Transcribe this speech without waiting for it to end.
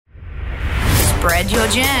Spread your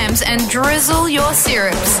jams and drizzle your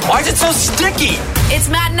syrups. Why is it so sticky? It's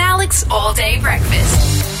Matt and Alex All Day Breakfast.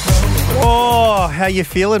 Oh, how you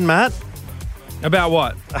feeling, Matt? About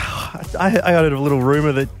what? I heard a little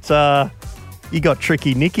rumour that you got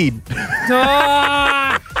tricky Nickied.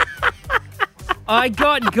 Oh, I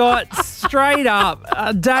got straight up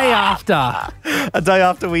a day after. A day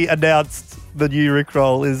after we announced the new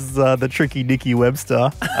Rickroll is the tricky Nikki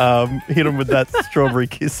Webster. Hit him with that strawberry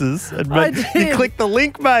kisses. And you clicked the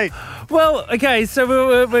link, mate. Well, okay, so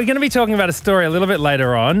we're going to be talking about a story a little bit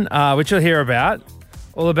later on, which you'll hear about,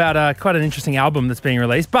 all about quite an interesting album that's being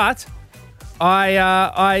released. But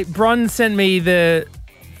Bron sent me the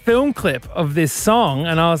film clip of this song,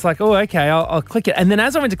 and I was like, oh, okay, I'll click it. And then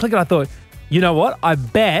as I went to click it, I thought, you know what? I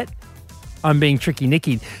bet I'm being tricky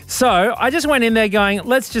Nickied. So I just went in there going,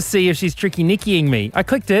 let's just see if she's tricky Nickying me. I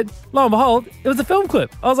clicked it. Lo and behold, it was a film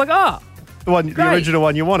clip. I was like, The original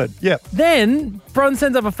one you wanted. Yeah. Then Bron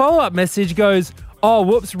sends up a follow-up message, goes, oh,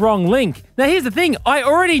 whoops, wrong link. Now, here's the thing. I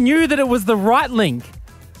already knew that it was the right link.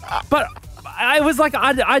 But I was like,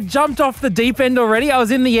 I jumped off the deep end already. I was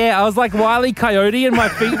in the air. I was like Wile E. Coyote and my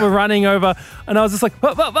feet were running over. And I was just like,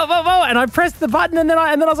 whoa, whoa, whoa, whoa, whoa. And I pressed the button and then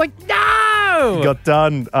I was like, no! You got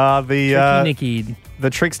done. Tricky Nickied.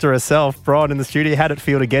 The trickster herself, Bron, in the studio. How'd it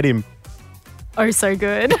feel to get him? Oh, so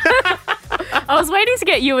good. I was waiting to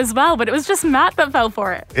get you as well, but it was just Matt that fell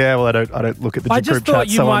for it. Yeah, well, I don't look at the group chat, I just thought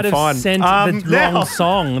you might have sent the wrong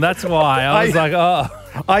song. That's why. I was like, oh.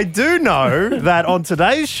 I do know that on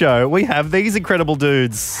today's show, we have these incredible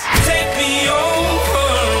dudes. Take me over.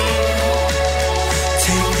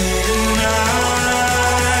 Take me tonight.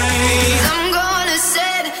 I'm gonna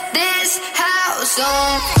set this house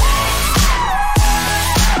on fire.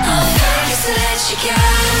 Let you go.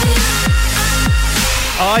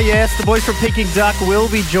 Oh, yes, the boys from Peking Duck will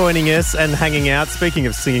be joining us and hanging out. Speaking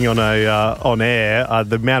of singing on air,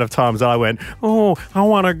 the amount of times I went, oh, I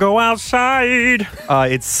want to go outside.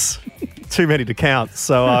 It's too many to count.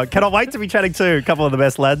 So cannot wait to be chatting to a couple of the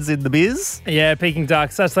best lads in the biz. Yeah, Peking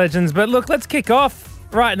Duck, such legends. But look, let's kick off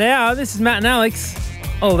right now. This is Matt and Alex,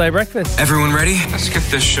 All Day Breakfast. Everyone ready? Let's get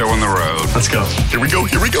this show on the road. Let's go. Here we go.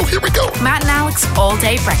 Matt and Alex All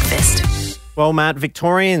Day Breakfast. Well, Matt,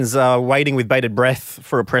 Victorians are waiting with bated breath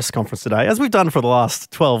for a press conference today, as we've done for the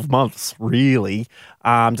last 12 months, really,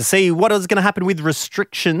 to see what is going to happen with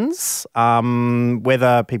restrictions,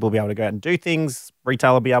 whether people will be able to go out and do things,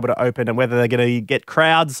 retail will be able to open, and whether they're going to get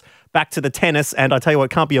crowds back to the tennis. And I tell you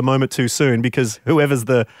what, it can't be a moment too soon, because whoever's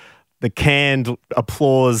the canned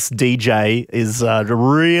applause DJ is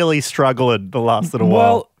really struggling the last little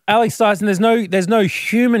while. Well, Alex Dyson, there's no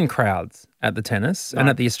human crowds at the tennis and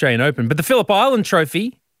at the Australian Open, but the Phillip Island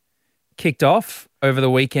Trophy kicked off over the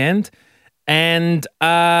weekend, and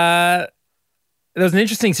there was an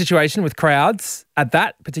interesting situation with crowds at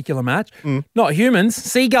that particular match. Not humans,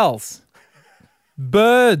 seagulls.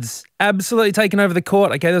 Birds absolutely taken over the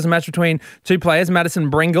court. Okay, there was a match between two players, Madison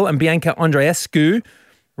Brengle and Bianca Andreescu,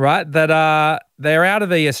 right, that they're out of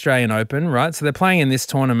the Australian Open, right, so they're playing in this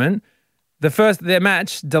tournament. Their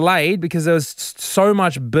match delayed because there was so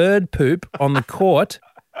much bird poop on the court.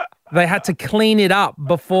 They had to clean it up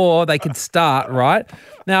before they could start, right?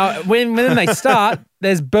 Now, when they start,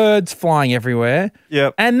 there's birds flying everywhere.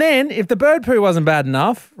 Yep. And then if the bird poo wasn't bad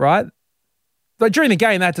enough, right, like during the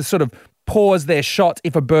game, they had to sort of pause their shot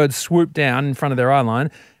if a bird swooped down in front of their eye line.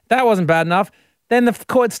 That wasn't bad enough. Then the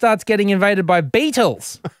court starts getting invaded by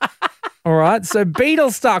beetles. All right, so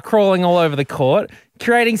beetles start crawling all over the court,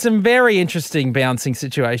 creating some very interesting bouncing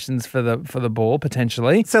situations for the ball,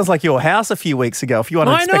 potentially. Sounds like your house a few weeks ago, a few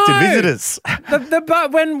unexpected visitors.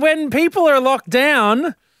 But when people are locked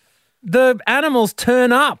down, the animals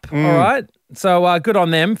turn up, all right? So good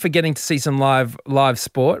on them for getting to see some live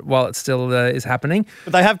sport while it still is happening.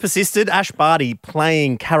 But they have persisted. Ash Barty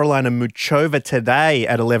playing Carolina Muchova today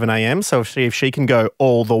at 11 a.m, so if she can go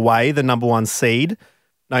all the way, the number one seed.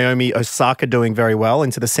 Naomi Osaka doing very well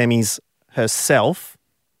into the semis herself.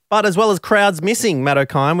 But as well as crowds missing, Matt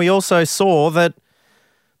O'Kine, we also saw that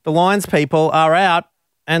the Lions people are out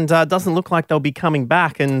and doesn't look like they'll be coming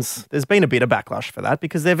back. And there's been a bit of backlash for that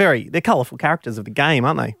because they're colourful characters of the game,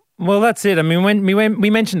 aren't they? Well, that's it. I mean, when we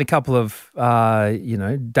mentioned a couple of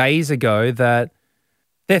days ago that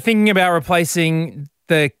they're thinking about replacing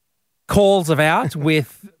the calls of out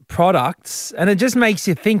with products, and it just makes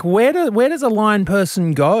you think, where does a line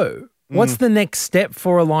person go? What's the next step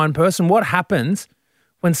for a line person? What happens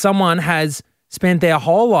when someone has spent their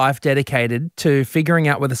whole life dedicated to figuring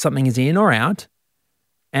out whether something is in or out,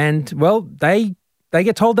 and, well, they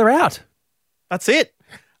get told they're out? That's it.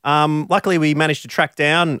 Luckily, we managed to track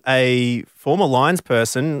down a former Lions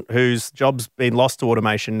person whose job's been lost to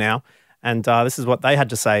automation now. And this is what they had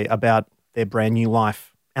to say about their brand new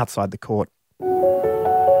life outside the court.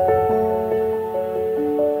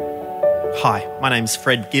 Hi, my name's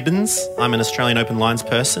Fred Gibbons. I'm an Australian Open Lions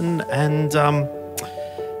person and, I'm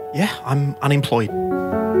unemployed.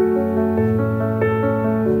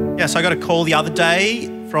 Yeah, so I got a call the other day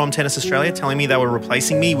from Tennis Australia telling me they were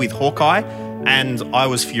replacing me with Hawkeye, and I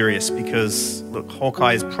was furious because, look,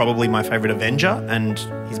 Hawkeye is probably my favourite Avenger and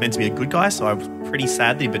he's meant to be a good guy, so I was pretty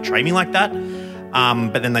sad that he betrayed me like that.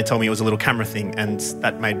 But then they told me it was a little camera thing and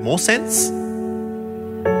that made more sense.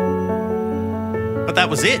 But that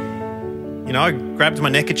was it. You know, I grabbed my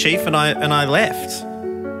neckerchief and I left.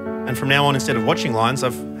 And from now on, instead of watching Lions,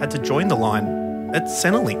 I've had to join the line at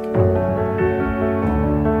Centrelink.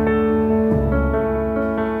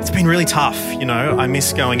 It's been really tough, you know. I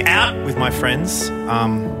miss going out with my friends.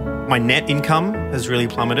 My net income has really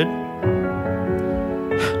plummeted.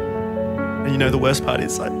 And you know, the worst part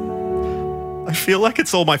is I feel like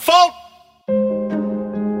it's all my fault.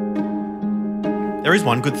 There is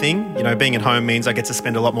one good thing, you know, being at home means I get to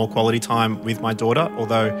spend a lot more quality time with my daughter,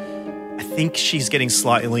 although I think she's getting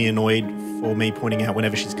slightly annoyed for me pointing out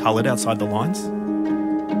whenever she's coloured outside the lines.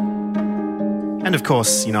 And of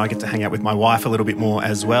course, you know, I get to hang out with my wife a little bit more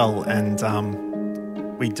as well, and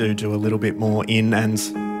we do a little bit more in and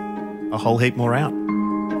a whole heap more out.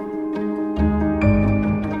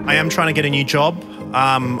 I am trying to get a new job.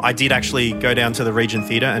 I did actually go down to the Regent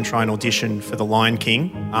Theatre and try and audition for The Lion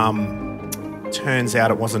King. Turns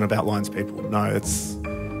out it wasn't about lions people. No, I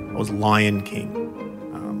was Lion King.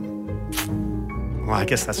 Well, I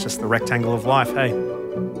guess that's just the rectangle of life, hey?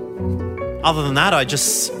 Other than that, I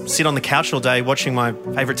just sit on the couch all day watching my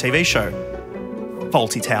favourite TV show,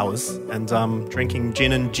 Fawlty Towers, and drinking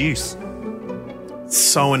gin and juice. It's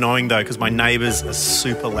so annoying, though, because my neighbours are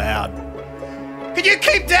super loud. Could you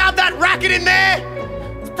keep down that racket in there?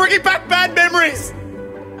 It's bringing back bad memories.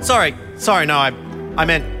 Sorry, no, I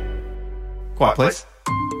meant... Quiet, please.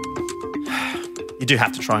 You do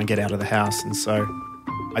have to try and get out of the house, and so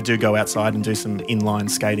I do go outside and do some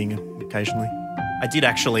inline skating occasionally. I did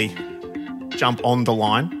actually jump on the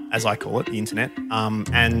line, as I call it, the internet,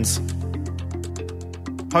 and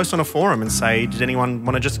post on a forum and say, did anyone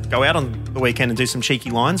want to just go out on the weekend and do some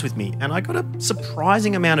cheeky lines with me? And I got a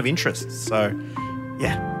surprising amount of interest. So,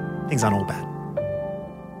 yeah, things aren't all bad.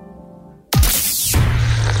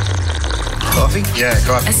 Coffee? Yeah,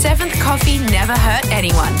 coffee. A seventh coffee never hurt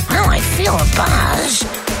anyone. Oh, I feel a buzz.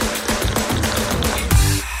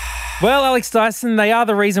 Well, Alex Dyson, they are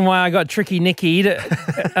the reason why I got tricky nickied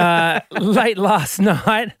late last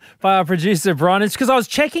night by our producer, Brian. It's because I was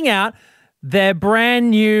checking out their brand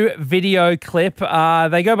new video clip.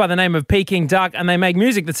 They go by the name of Peking Duck, and they make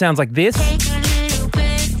music that sounds like this. Take a little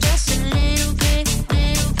bit, just a little bit,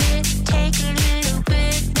 take a little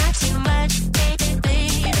bit, not too much,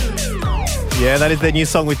 baby. Yeah, that is their new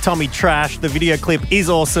song with Tommy Trash. The video clip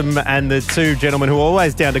is awesome, and the two gentlemen who are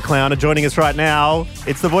always down to clown are joining us right now.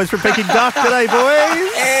 It's the boys from Peking Duck today,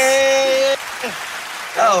 boys. Hey!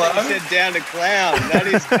 Oh, I said down to clown. That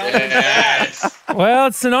is yes. Well,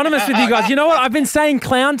 it's synonymous with you guys. You know what? I've been saying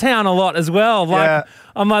Clown Town a lot as well. Like, Yeah.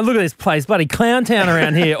 I'm like, look at this place, bloody Clown Town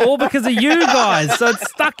around here, all because of you guys. So it's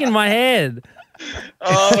stuck in my head.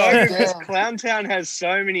 Oh, because Clown Town has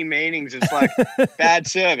so many meanings. It's like bad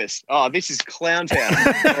service. Oh, this is Clown Town.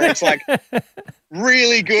 Or it's like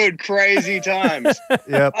really good, crazy times.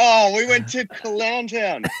 Yep. Oh, we went to Clown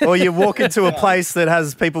Town. Or you walk into a place that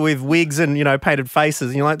has people with wigs and, you know, painted faces,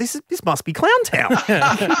 and you're like, this must be Clown Town.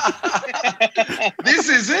 This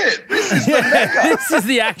is it. This is This is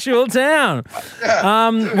the actual town.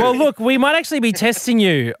 Well, look, we might actually be testing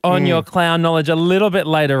you on your clown knowledge a little bit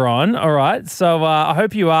later on. All right. So I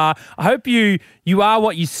hope you are. I hope you are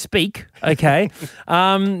what you speak. Okay.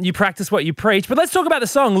 You practice what you preach. But let's talk about the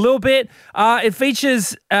song a little bit. It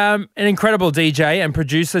features an incredible DJ and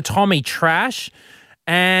producer, Tommy Trash,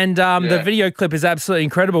 and the video clip is absolutely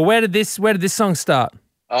incredible. Where did this song start?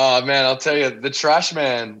 Oh, man, I'll tell you, the Trash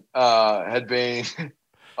Man had been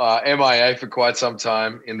MIA for quite some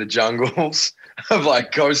time in the jungles of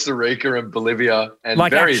like Costa Rica and Bolivia. And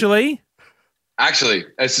Like actually,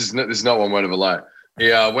 this is not one word of a lie. He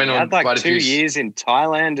went He on had like quite a 2 few years in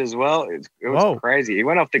Thailand as well. It was Whoa. crazy. He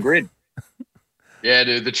went off the grid. Yeah,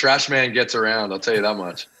 dude, the Trash Man gets around. I'll tell you that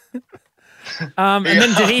much. and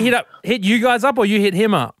then did he hit you guys up, or you hit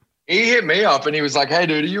him up? He hit me up and he was like, "Hey,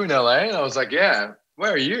 dude, are you in LA?" And I was like, "Yeah."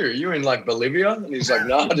 "Where are you? Are you in like Bolivia?" And he's like,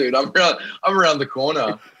 "No, dude, I'm around the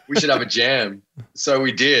corner. We should have a jam." So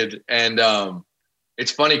we did, and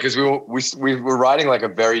it's funny because we were writing like a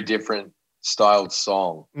very different styled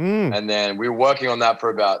song, and then we were working on that for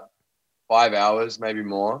about 5 hours, maybe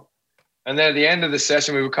more. And then at the end of the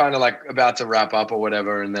session, we were kind of like about to wrap up or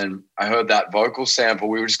whatever. And then I heard that vocal sample.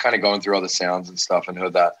 We were just kind of going through all the sounds and stuff and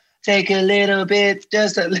heard that, take a little bit,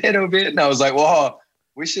 just a little bit. And I was like, whoa,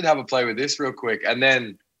 we should have a play with this real quick. And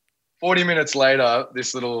then 40 minutes later,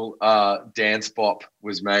 this little dance bop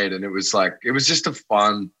was made. And it was just a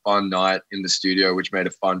fun night in the studio, which made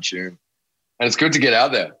a fun tune. And it's good to get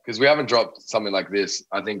out there because we haven't dropped something like this.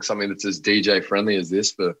 I think something that's as DJ friendly as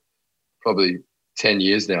this for probably 10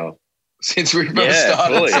 years now. Since we've ever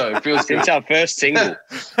started, fully. so it feels good. It's our first single.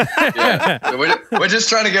 Yeah. So we're just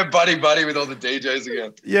trying to get buddy with all the DJs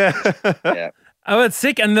again. Yeah. Yeah. Oh, it's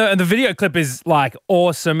sick, and the video clip is like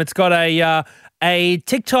awesome. It's got a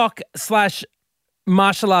TikTok /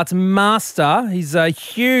 martial arts master. He's has a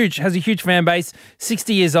huge fan base.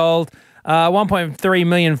 60 years old, 1.3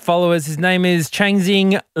 million followers. His name is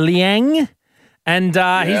Changxing Liang, and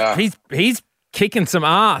he's kicking some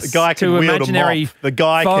ass. The guy can to wield imaginary a mop. The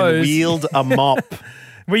guy foes. can wield a mop.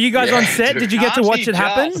 Were you guys on set? dude. Did you get to watch it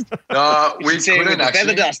happen? No, we See with couldn't the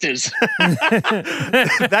feather actually. dusters.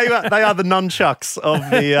 They are the nunchucks of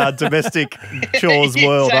the domestic chores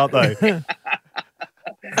world, aren't they?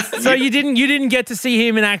 So you didn't get to see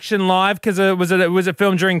him in action live because was it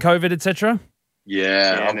filmed during COVID, etc.?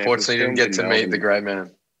 Yeah, man, unfortunately, it didn't was get to filmed in meet the great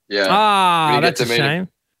man. Yeah. Ah, We didn't get that's a to meet him. shame.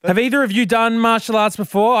 Have either of you done martial arts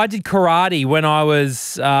before? I did karate when I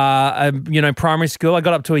was, primary school. I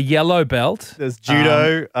got up to a yellow belt. There's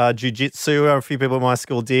judo, jiu-jitsu, a few people in my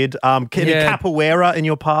school did. Any Yeah. capoeira in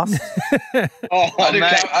your past? Oh, I do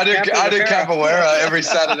mate, capoeira every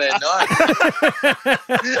Saturday night.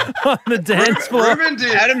 On the dance floor. Ruben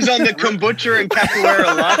did. Adam's on the kombucha and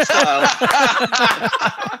capoeira lifestyle.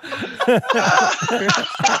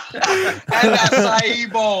 And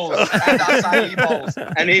acai bowls.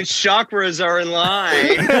 And his chakras are in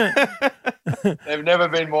line. They've never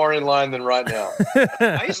been more in line than right now.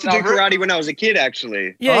 I used to do karate when I was a kid,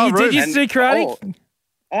 actually. Yeah, Oh, you did Ruben. used to do karate?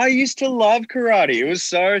 I used to love karate. It was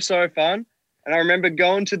so fun. And I remember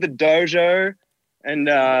going to the dojo and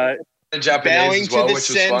In Japanese bowing as well, to the which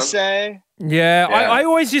was fun. sensei. Yeah, Yeah. I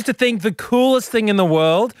always used to think the coolest thing in the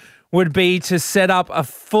world would be to set up a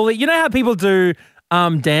fully, you know how people do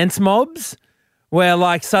dance mobs? Where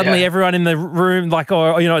like suddenly Yeah. everyone in the room, like,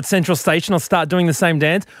 or at Central Station, will start doing the same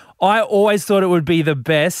dance. I always thought it would be the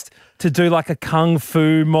best to do like a kung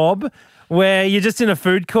fu mob where you're just in a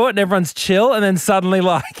food court and everyone's chill, and then suddenly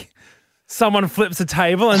like someone flips a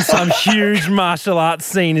table and some huge martial arts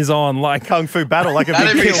scene is on. Like, Kung Fu battle, like a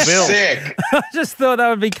That'd big be Kill Bill. sick. I just thought that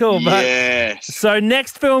would be cool. But Yes. so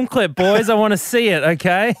next film clip, boys, I want to see it.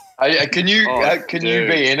 Okay. Can you dude.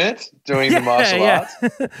 be in it doing the martial arts?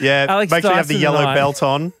 Yeah, Alex make sure you have the Dyson yellow and I. belt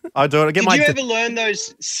on. I do it. Get Did my you ever learn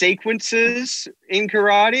those sequences in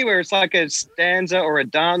karate where it's like a stanza or a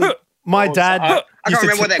dance? my or dad. I used can't to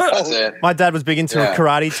remember what they're That's called. it. My dad was big into Yeah.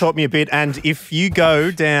 karate, taught me a bit. And if you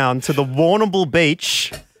go down to the Warrnambool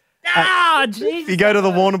Beach, Ah, if you jeez. go to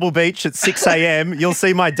the Warrnambool Beach at 6 a.m., you'll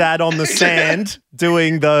see my dad on the sand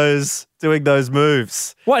doing those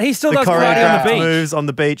moves. What, he still The does karate on choreographed the beach? moves on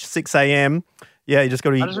the beach, 6 a.m. Yeah, you just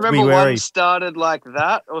got to I just be remember wary. one started like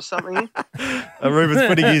that or something. Ruben's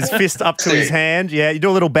putting his fist up to his hand. Yeah, you do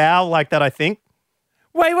a little bow like that, I think.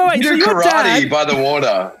 Wait. You So do your karate dad, by the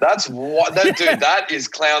water. That's what that dude. That is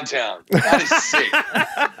Clown Town. That is sick.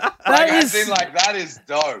 That is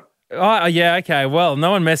dope. oh, yeah, okay. Well,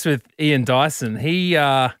 no one messed with Ian Dyson. He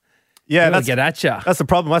Yeah, he'll that's get at you. That's the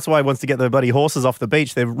problem. That's why he wants to get the bloody horses off the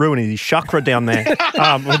beach. They're ruining his chakra down there.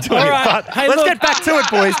 We're doing All it. right. But Hey, let's look. get back to it,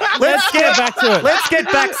 boys. Let's get back to it. Let's get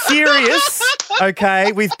back serious,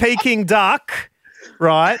 okay, with Peking Duck,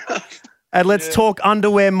 right? And let's talk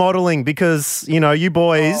underwear modeling because, you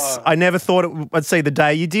boys, I never thought I'd see the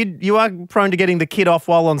day. You are prone to getting the kid off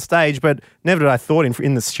while on stage, but never did I thought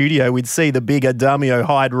in the studio we'd see the big Adamio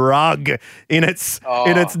hide rug in its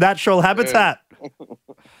natural habitat.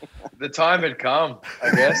 The time had come.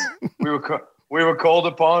 I guess we were called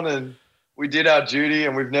upon and we did our duty,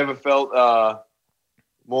 and we've never felt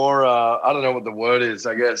more. I don't know what the word is.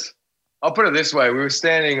 I guess I'll put it this way: we were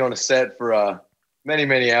standing on a set for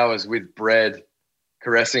many hours with bread,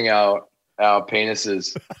 caressing our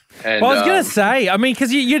penises. And Well, I was going to say, I mean,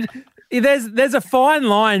 because there's a fine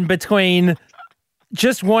line between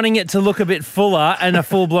just wanting it to look a bit fuller and a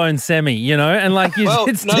full-blown semi, and like Well,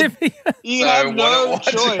 it's no. different. You So have no what-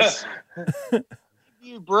 choice.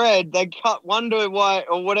 You bread, they cut Wonder White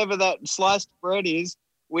or whatever that sliced bread is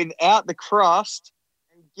without the crust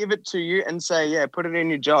and give it to you and say, yeah, put it in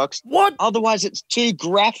your jocks. What? Otherwise, it's too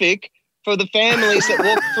graphic for the families that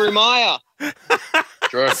walk through Maya.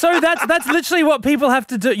 True. So that's literally what people have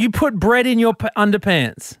to do. You put bread in your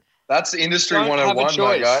underpants. That's industry Don't have a 101,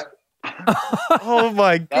 my choice. guy. Oh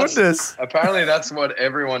my That's- goodness. Apparently, that's what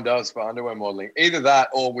everyone does for underwear modeling. Either that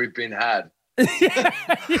or we've been had.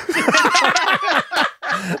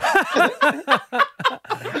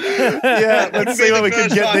 Yeah, let's see what we can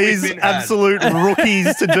first get time we've these been had. absolute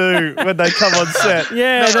rookies to do when they come on set.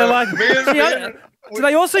 Yeah, they're like. Me and- Do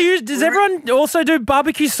they also use? Does everyone also do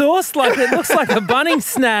barbecue sauce? Like it looks like a Bunnings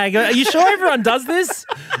snag. Are you sure everyone does this?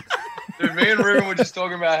 Dude, me and Ruben were just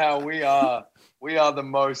talking about how we are the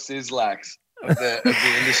most Sislaks of the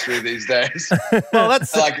industry these days. Well,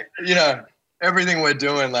 that's Like, you know, everything we're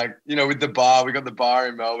doing, like, you know, with the bar, we got the bar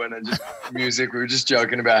in Melbourne and just music. We were just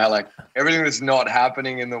joking about how, like, everything that's not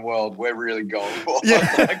happening in the world, we're really going for.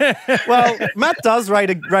 Yeah. Well, Matt does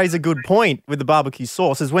raise a good point with the barbecue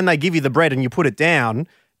sauce. Is when they give you the bread and you put it down,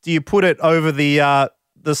 do you put it over the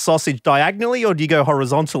sausage diagonally or do you go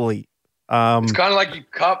horizontally? It's kind of like you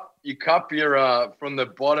cup your from the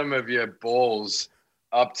bottom of your balls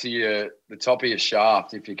up to the top of your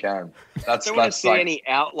shaft if you can. I don't want to see like, any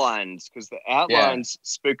outlines because the outlines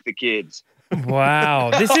spook the kids.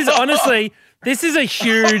 Wow, this is honestly, this is a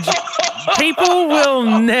huge. People will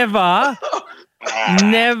never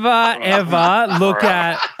ever look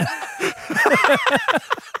at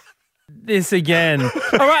this again.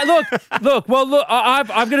 All right, look. Well, look,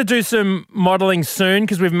 I'm going to do some modeling soon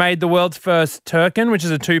because we've made the world's first Turkin, which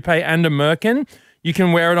is a toupee and a merkin. You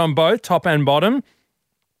can wear it on both top and bottom.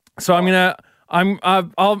 So I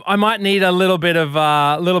might need a little bit of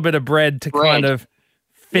bread to kind of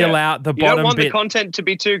fill out the You bottom don't want bit. the content to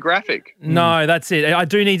be too graphic. No, that's it. I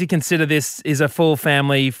do need to consider this is a full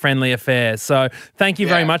family-friendly affair. So thank you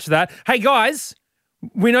very much for that. Hey, guys,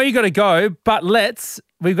 we know you got to go, but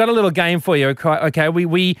we've got a little game for you, okay?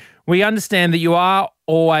 We understand that you are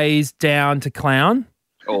always down to clown.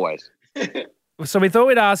 Always. So we thought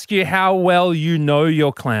we'd ask you how well you know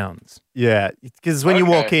your clowns. Yeah, because when you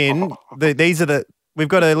walk in, we've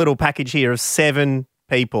got a little package here of 7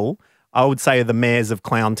 people. I would say are the mayors of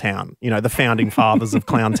Clowntown, you know, the founding fathers of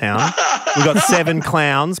Clowntown. We've got 7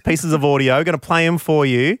 clowns, pieces of audio, going to play them for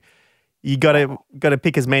you. You got to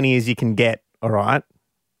pick as many as you can get, all right?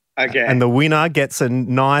 Okay. And the winner gets a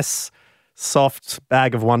nice, soft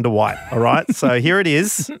bag of Wonder White, all right? So here it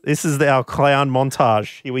is. This is our clown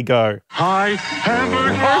montage. Here we go. Why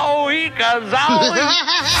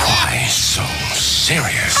so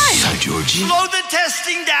serious? Hi, Georgie. Slow the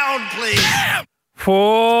testing down, please.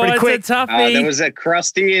 Oh, Pretty it's quick. a toughie. There was a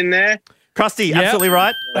Krusty in there. Krusty, Yep. absolutely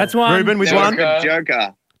right. That's one. Ruben with Joker. one.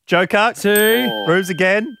 Joker. Joker. 2. Oh. Rubes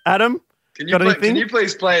again. Adam. Can Got anything? can you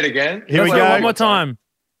please play it again? Here we Let's do it go. one more time.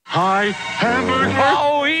 Why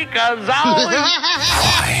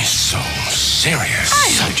so serious?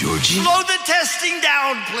 Hi, Georgie. Slow the testing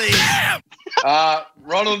down, please.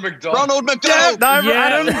 Ronald McDonald. Ronald McDonald. No, Yeah.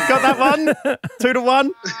 Adam got that one.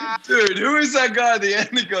 2-1. Dude, who is that guy at the end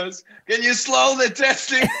that goes, can you slow the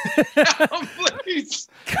testing down, please?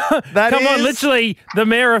 That Come on, is- literally the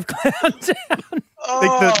mayor of Clowntown.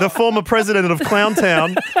 The former president of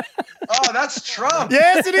Clowntown. Oh, that's Trump.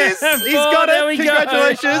 Yes, it is. He's Oh, got there it. we go.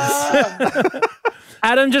 Congratulations.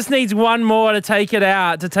 Adam just needs one more to take it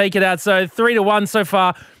out. So 3-1 so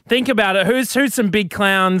far. Think about it. Who's some big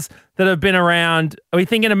clowns that have been around? Are we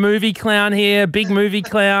thinking a movie clown here? Big movie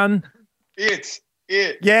clown? It.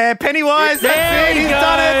 Yeah, Pennywise. There That's it. we He's go.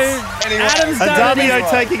 done it. Pennywise. Adam's done it. Adamio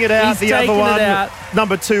taking it out. He's The other taken it one, out.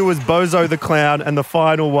 number 2 was Bozo the Clown, and the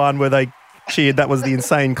final one where they cheered, that was the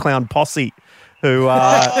Insane Clown Posse, who,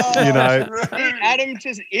 you know, Adam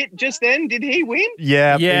just then, did he win?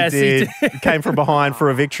 yeah, Yes, he he did. He came from behind for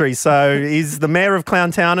a victory. So he's the mayor of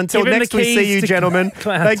Clowntown. Until Give him next the we keys see you, to gentlemen.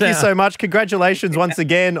 Clowntown. Thank you so much. Congratulations once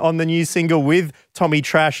again on the new single with Tommy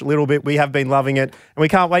Trash, Little Bit. We have been loving it. And we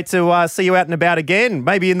can't wait to see you out and about again,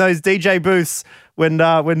 maybe in those DJ booths when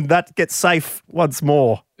that gets safe once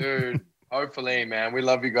more. Dude, hopefully, man. We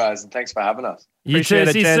love you guys, and thanks for having us. You Appreciate too.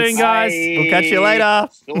 it, See you gents. soon, guys. We'll catch you later.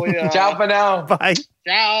 Ciao for now. Bye.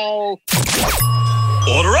 Ciao.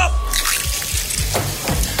 Order up.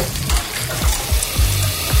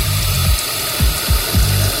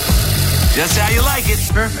 Just how you like it.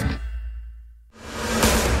 Perfect.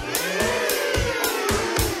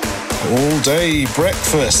 All day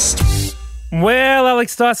breakfast. Well,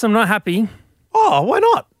 Alex Dyson, I'm not happy. Oh, why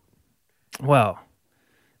not? Well,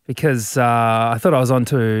 because I thought I was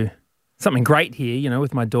onto something great here, you know,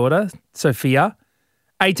 with my daughter, Sophia,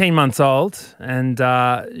 18 months old, and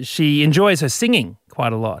she enjoys her singing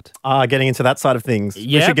quite a lot. Getting into that side of things. We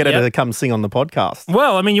Yep, should get her yep. to come sing on the podcast.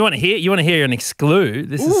 Well, I mean, you want to hear an exclude.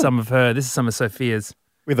 This is some of her. This is some of Sophia's.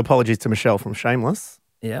 With apologies to Michelle from Shameless.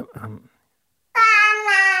 Yeah.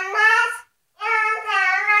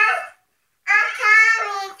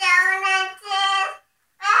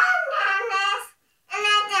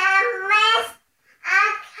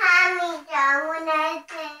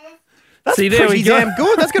 That's See, there pretty we go. damn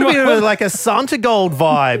good. That's going to be like a Santa Gold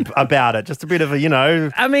vibe about it. Just a bit of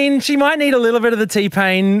a, I mean, she might need a little bit of the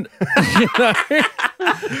T-Pain,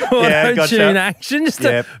 auto-tune gotcha. action.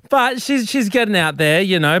 Yep. But she's getting out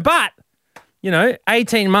there, But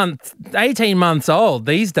 18 months old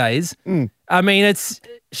these days. I mean,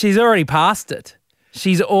 she's already past it.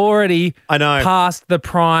 She's already past the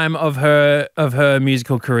prime of her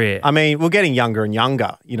musical career. I mean, we're getting younger and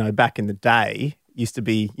younger. Back in the day, used to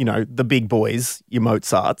be, the big boys, your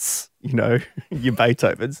Mozarts, your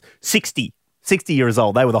Beethovens, 60 years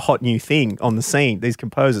old. They were the hot new thing on the scene, these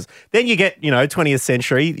composers. Then you get, 20th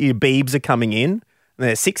century, your Biebs are coming in, and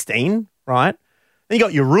they're 16, right? Then you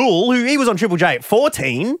got your Rule, who he was on Triple J at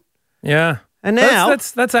 14. Yeah. And now...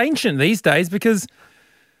 That's ancient these days because,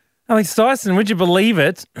 Alex Dyson, would you believe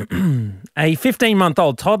it? A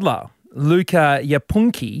 15-month-old toddler, Luca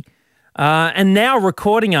Yapunki, and now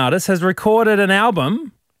recording artist, has recorded an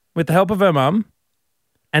album with the help of her mum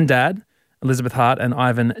and dad, Elizabeth Hart and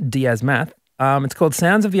Ivan Diaz-Math. It's called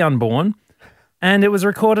Sounds of the Unborn, and it was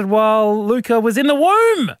recorded while Luca was in the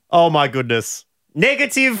womb. Oh, my goodness.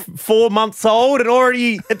 Negative 4 months old and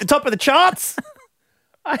already at the top of the charts?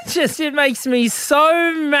 It makes me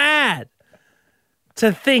so mad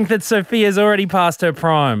to think that Sophia's already past her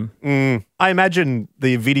prime. I imagine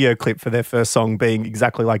the video clip for their first song being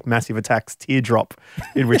exactly like Massive Attack's Teardrop,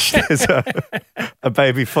 in which there's a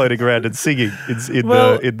baby floating around and singing in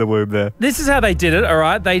the womb there. This is how they did it, all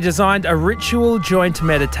right? They designed a ritual joint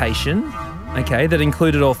meditation, okay, that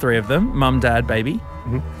included all three of them, mum, dad, baby.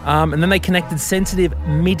 And then they connected sensitive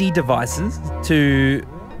MIDI devices to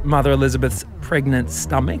Mother Elizabeth's pregnant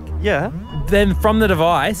stomach. Yeah. Then from the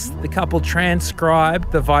device, the couple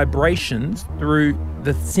transcribed the vibrations through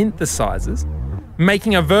the synthesizers,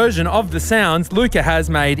 making a version of the sounds Luca has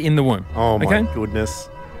made in the womb. Oh, my goodness.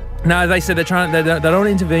 No, they said they don't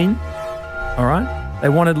intervene. All right? They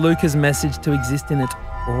wanted Luca's message to exist in its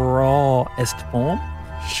rawest form.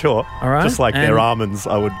 Sure. All right. Just like their almonds,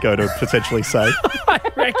 I would go to potentially say. I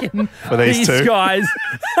reckon For these two. guys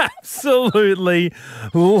absolutely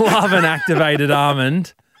love an activated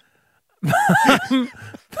almond.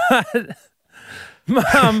 But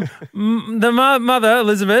the mother,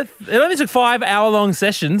 Elizabeth, it only took 5-hour-long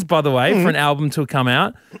sessions, by the way, for an album to come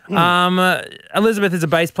out. Elizabeth is a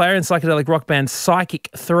bass player in psychedelic rock band Psychic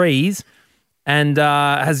Threes, and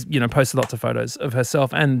has, posted lots of photos of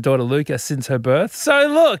herself and daughter Luca since her birth. So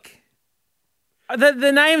look,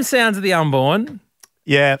 the name Sounds of the Unborn.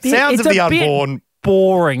 Yeah, Sounds of the Unborn. Bit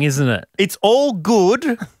boring, isn't it? It's all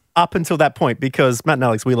good up until that point because, Matt and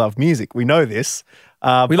Alex, we love music. We know this.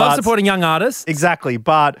 We love supporting young artists. Exactly,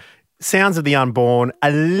 but Sounds of the Unborn,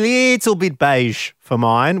 a little bit beige for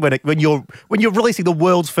mine when you're releasing the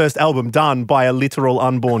world's first album done by a literal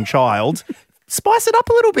unborn child. Spice it up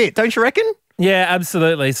a little bit, don't you reckon? Yeah,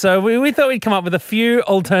 absolutely. So we thought we'd come up with a few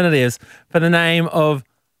alternatives for the name of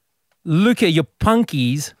Luca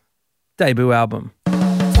Yapunki's debut album.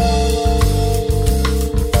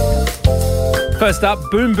 First up,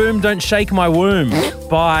 Boom Boom Don't Shake My Womb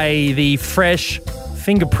by the Fresh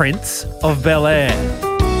Fingerprints of Bel Air.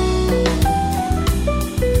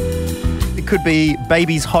 It could be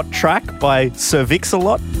Baby's Hot Track by Sir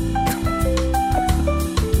Vix-a-Lot.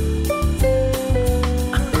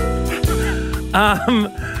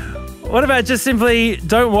 What about just simply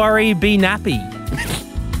Don't Worry, Be Nappy?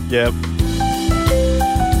 Yep.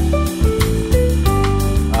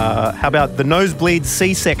 How about The Nosebleed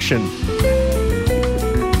C-Section?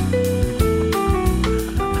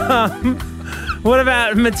 What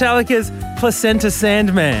about Metallica's Placenta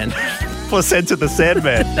Sandman? Placenta the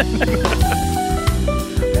Sandman.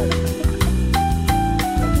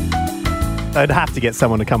 I'd have to get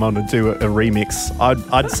someone to come on and do a remix.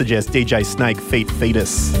 I'd suggest DJ Snake feat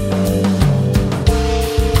Fetus.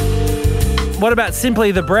 What about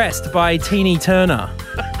Simply the Breast by Teeny Turner?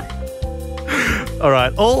 All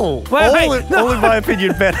right, all in my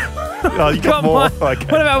opinion better. Oh, you got more? One. Okay.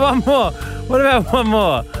 What about one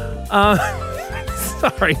more?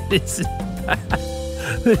 Sorry, this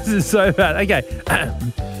is so bad. Okay.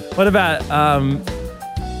 What about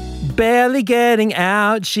Barely Getting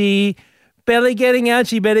Out, She Better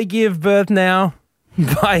Give Birth Now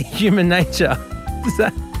by Human Nature?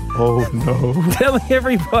 Oh, no. Telling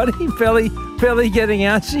everybody, belly getting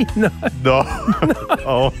ouchy. No. No.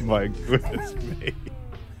 Oh, my goodness me.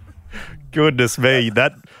 Goodness me.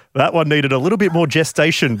 That one needed a little bit more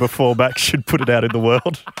gestation before Max should put it out in the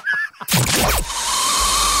world.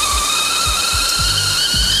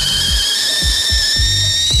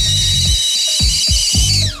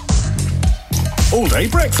 All day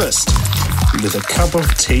breakfast with a cup of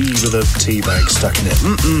tea with a tea bag stuck in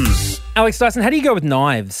it. Alex Dyson, how do you go with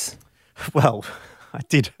knives? Well, I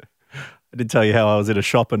did tell you how I was in a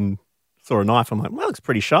shop and saw a knife. I'm like, well, it looks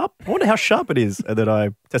pretty sharp. I wonder how sharp it is. And then I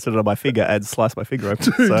tested it on my finger and sliced my finger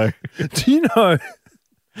open. So, Do you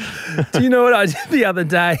know what I did the other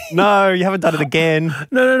day? no, you haven't done it again.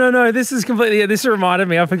 No. This reminded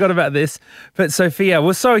me. I forgot about this. But Sophia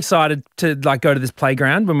was so excited to go to this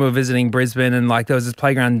playground when we were visiting Brisbane, and there was this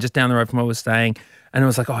playground just down the road from where we were staying. And it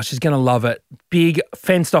was like, oh, she's going to love it. Big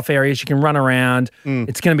fenced off area. She can run around.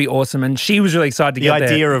 It's going to be awesome. And she was really excited to get there.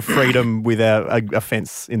 The idea of freedom without a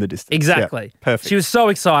fence in the distance. Exactly. Yeah, perfect. She was so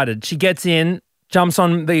excited. She gets in, jumps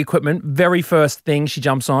on the equipment. Very first thing she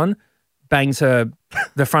jumps on, bangs the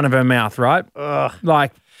front of her mouth, right?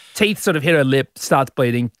 Ugh. Teeth sort of hit her lip, starts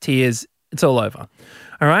bleeding, tears. It's all over.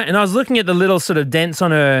 All right. And I was looking at the little sort of dents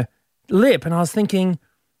on her lip, and I was thinking,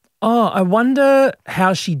 oh, I wonder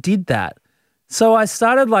how she did that. So I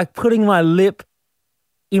started putting my lip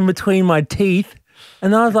in between my teeth,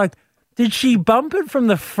 and I was like, did she bump it from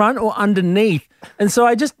the front or underneath? And so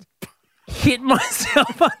I just hit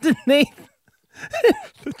myself underneath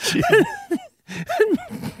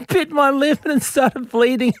and bit my lip, and it started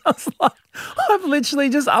bleeding. I was like, I've literally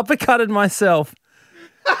just uppercutted myself.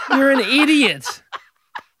 You're an idiot.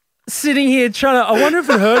 Sitting here I wonder if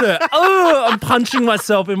it hurt her. Oh, I'm punching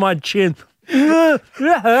myself in my chin. It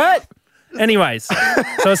hurt. Anyways,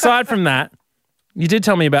 so aside from that, you did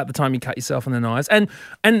tell me about the time you cut yourself on the knives. And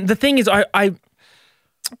the thing is, I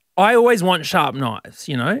always want sharp knives,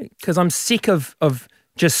 because I'm sick of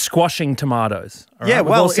just squashing tomatoes. All right? Yeah,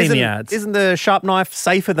 We've well, all seen the ads. Isn't the sharp knife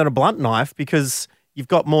safer than a blunt knife because you've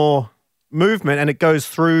got more movement and it goes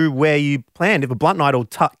through where you planned? If a blunt knife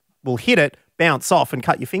will hit it, bounce off and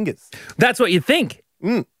cut your fingers. That's what you think.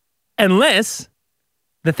 Unless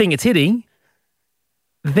the thing it's hitting,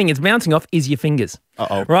 the thing it's bouncing off is your fingers.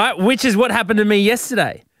 Uh-oh. Right? Which is what happened to me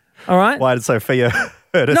yesterday. All right? Why did Sophia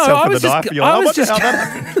hurt herself with the knife? You're like, what the hell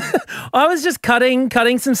happened? I was just cutting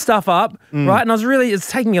some stuff up, right? And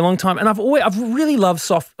it's taking me a long time. And I've really loved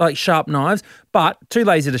soft, sharp knives, but too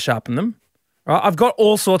lazy to sharpen them. Right? I've got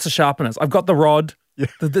all sorts of sharpeners. I've got the rod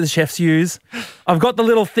that the chefs use. I've got the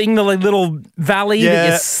little thing, the little valley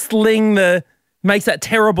that you sling makes that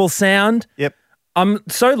terrible sound. Yep. I'm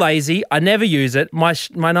so lazy. I never use it. My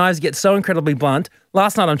knives get so incredibly blunt.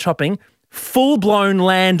 Last night I'm chopping, full-blown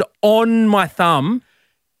land on my thumb,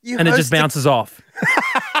 and it just bounces off.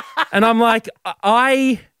 And I'm like,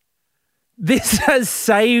 this has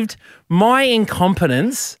saved my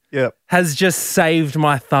incompetence. Yep. Has just saved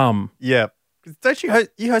my thumb. Yep. Don't you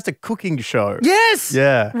host a cooking show? Yes.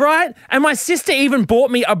 Yeah. Right? And my sister even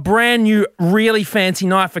bought me a brand new, really fancy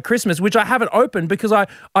knife for Christmas, which I haven't opened because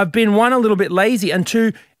I've been, one, a little bit lazy, and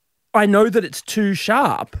two, I know that it's too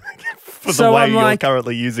sharp. For the way you're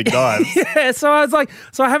currently using knives. Yeah. So I was like,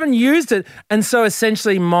 I haven't used it. And so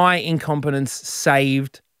essentially my incompetence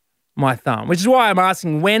saved my thumb, which is why I'm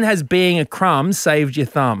asking, when has being a crumb saved your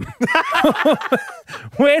thumb?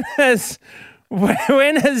 When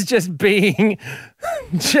has just being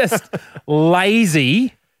just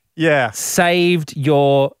lazy saved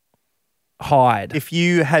your hide? If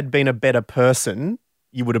you had been a better person,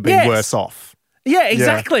 you would have been worse off. Yeah,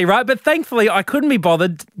 exactly, right? But thankfully, I couldn't be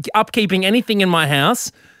bothered upkeeping anything in my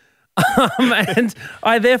house. And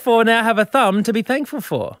I therefore now have a thumb to be thankful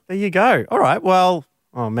for. There you go. All right, well,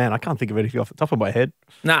 oh man, I can't think of anything off the top of my head.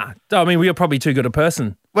 Nah, I mean, we're probably too good a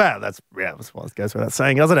person. Well, that's what goes without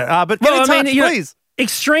saying, doesn't it? But get in touch, please.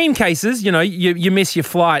 Extreme cases, you miss your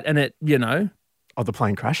flight and it, Oh, the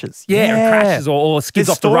plane crashes. Yeah, it crashes or skids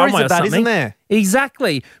off the runway or something. Isn't there?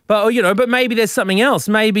 Exactly. But, but maybe there's something else.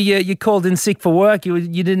 Maybe you called in sick for work. You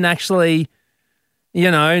didn't actually,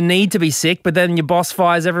 need to be sick, but then your boss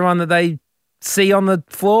fires everyone that they see on the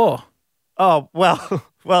floor. Oh, well,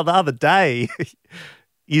 the other day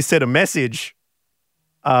you sent a message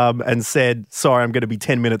and said, sorry, I'm going to be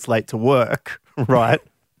 10 minutes late to work, right?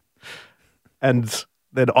 And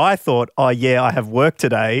then I thought, oh, yeah, I have work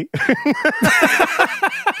today.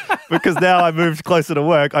 Because now I moved closer to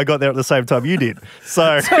work. I got there at the same time you did.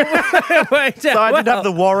 So I didn't have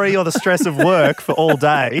the worry or the stress of work for all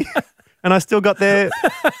day. And I still got there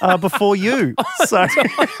before you. So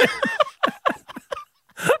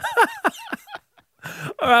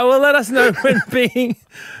All right, well, let us know when being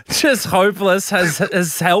just hopeless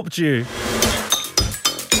has helped you.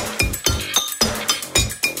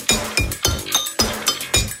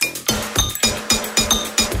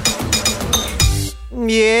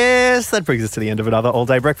 Yes, that brings us to the end of another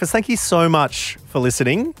all-day breakfast. Thank you so much for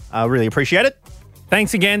listening. I really appreciate it.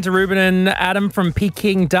 Thanks again to Ruben and Adam from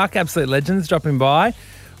Peking Duck, absolute legends, dropping by.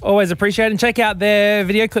 Always appreciate it. And check out their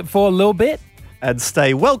video clip for a little bit. And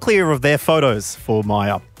stay well clear of their photos for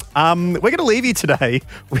Maya. We're going to leave you today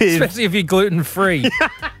with... Especially if you're gluten-free.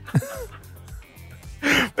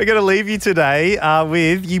 We're going to leave you today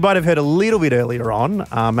with, you might have heard a little bit earlier on,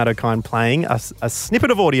 Matt O'Kine playing a snippet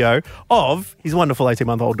of audio of his wonderful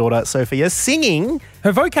 18-month-old daughter, Sophia, singing.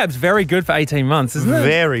 Her vocab's very good for 18 months, isn't it?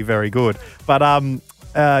 Very, very good. But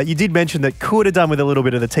you did mention that could have done with a little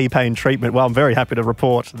bit of the T-Pain treatment. Well, I'm very happy to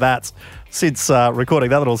report that since recording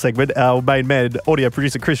that little segment, our main man, audio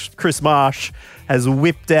producer Chris Marsh, has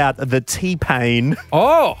whipped out the T-Pain.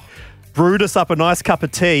 Oh! Brewed us up a nice cup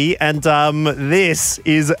of tea, and this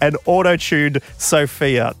is an auto-tuned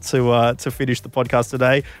Sophia to finish the podcast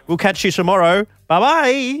today. We'll catch you tomorrow.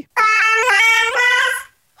 Bye-bye.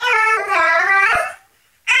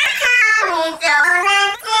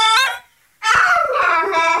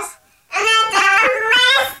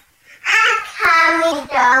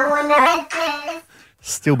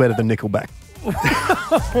 Still better than Nickelback.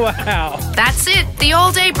 Wow. That's it. The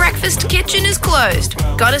all-day breakfast kitchen is closed.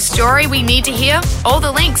 Got a story we need to hear? All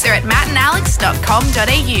the links are at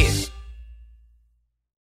mattandalex.com.au.